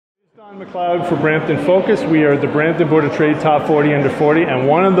Sean McLeod for Brampton Focus. We are the Brampton Board of Trade Top 40 Under 40, and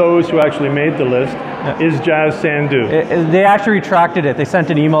one of those who actually made the list is Jas Sandhu. They actually retracted it. They sent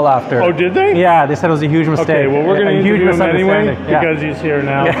an email after. Oh, did they? Yeah, they said it was a huge mistake. Okay, well, we're going to interview him anyway because he's here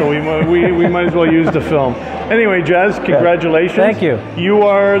now, so we might as well use the film. Anyway, Jas, congratulations. Thank you. You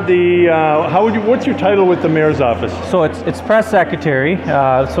are the what's your title with the mayor's office? So it's press secretary.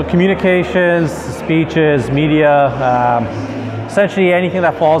 So communications, speeches, media. Essentially anything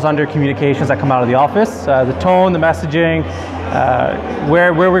that falls under communications that come out of the office, the tone, the messaging,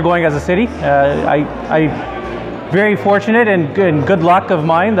 where we're going as a city. I very fortunate and good luck of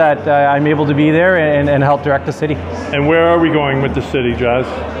mine that I'm able to be there and help direct the city. And where are we going with the city, Jas?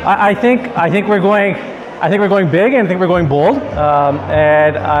 I think we're going big, and I think we're going bold.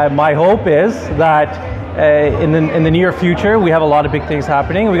 My hope is that in the near future we have a lot of big things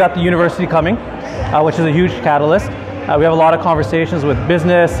happening. We got the university coming, which is a huge catalyst. We have a lot of conversations with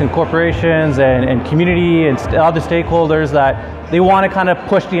business and corporations and community and other stakeholders that they want to kind of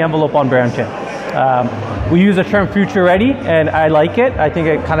push the envelope on Brampton. We use the term future ready, and I like it. I think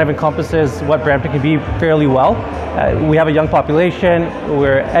it kind of encompasses what Brampton can be fairly well. We have a young population,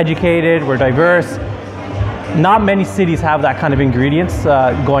 we're educated, we're diverse. Not many cities have that kind of ingredients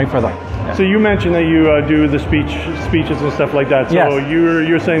going for them. So you mentioned that you do the speeches and stuff like that. So yes.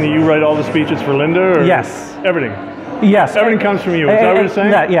 You're saying that you write all the speeches for Linda? Or yes. Everything? Yes. Everything comes from you, is that what you're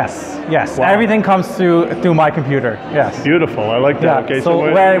saying? Yes. Wow. Everything comes through my computer, yes. Beautiful, I like that. Yeah. Okay,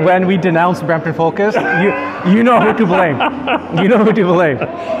 so when we denounce Brampton Focus, you know who to blame. You know who to blame.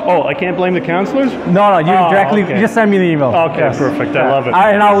 Oh, I can't blame the councillors? No, you directly, you just send me the email. Okay, yes. Perfect, I love it.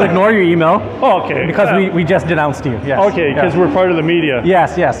 And I'll ignore your email. Oh, okay. Because we just denounced you, yes. Okay, because we're part of the media.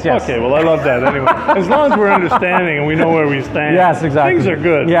 Yes. Okay, well I love that anyway. As long as we're understanding and we know where we stand. Yes, exactly. Things are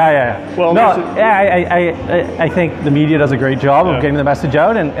good. Yeah. Well, no, I think the media does a great job of getting the message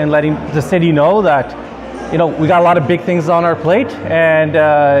out and letting the city know that, you know, we got a lot of big things on our plate, and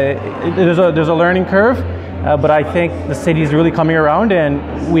there's a learning curve, but I think the city is really coming around and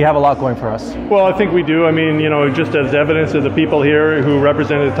we have a lot going for us. Well, I think we do. I mean, you know, just as evidence of the people here who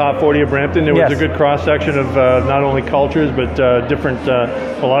represented the top 40 of Brampton, there was a good cross-section of not only cultures, but different,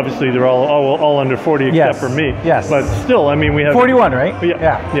 well, obviously they're all under 40 except for me. Yes. But still, I mean, we have... 41, right?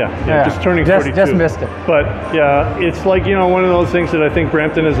 Yeah. Just turning 42. Just missed it. But yeah, it's like, you know, one of those things that I think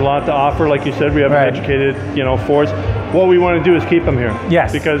Brampton has a lot to offer. Like you said, we have an educated, you know, force. What we want to do is keep them here.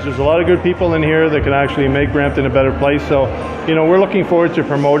 Yes. Because there's a lot of good people in here that can actually make Brampton a better place. So, you know, we're looking forward to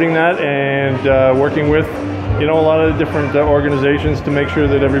promoting that and working with, you know, a lot of different organizations to make sure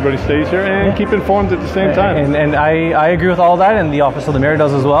that everybody stays here and keep informed at the same time. And I agree with all that, and the Office of the Mayor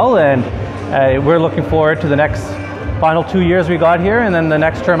does as well. And we're looking forward to the next final 2 years we got here, and then the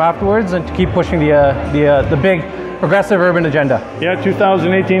next term afterwards, and to keep pushing the big progressive urban agenda. Yeah,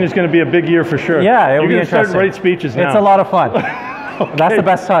 2018 is going to be a big year for sure. Yeah, it'll be interesting. You're going to start to write speeches now. It's a lot of fun. Okay. That's the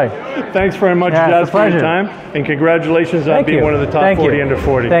best time. Thanks very much, Jas, for your time, and congratulations on being one of the top 40 under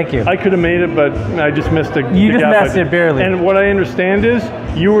 40. Thank you. I could have made it, but I just missed the You just missed it barely. And what I understand is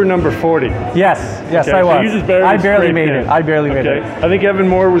you were number 40. Yes, I was. So you just barely made it. I barely made it. I think Evan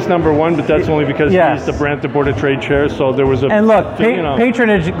Moore was number 1, but that's only because he's the Brampton Board of Trade chair. So there was a and look,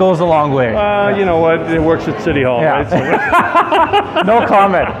 patronage goes a long way. You know what? It works at City Hall, right? So No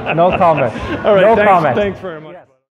comment. all right. Thanks very much.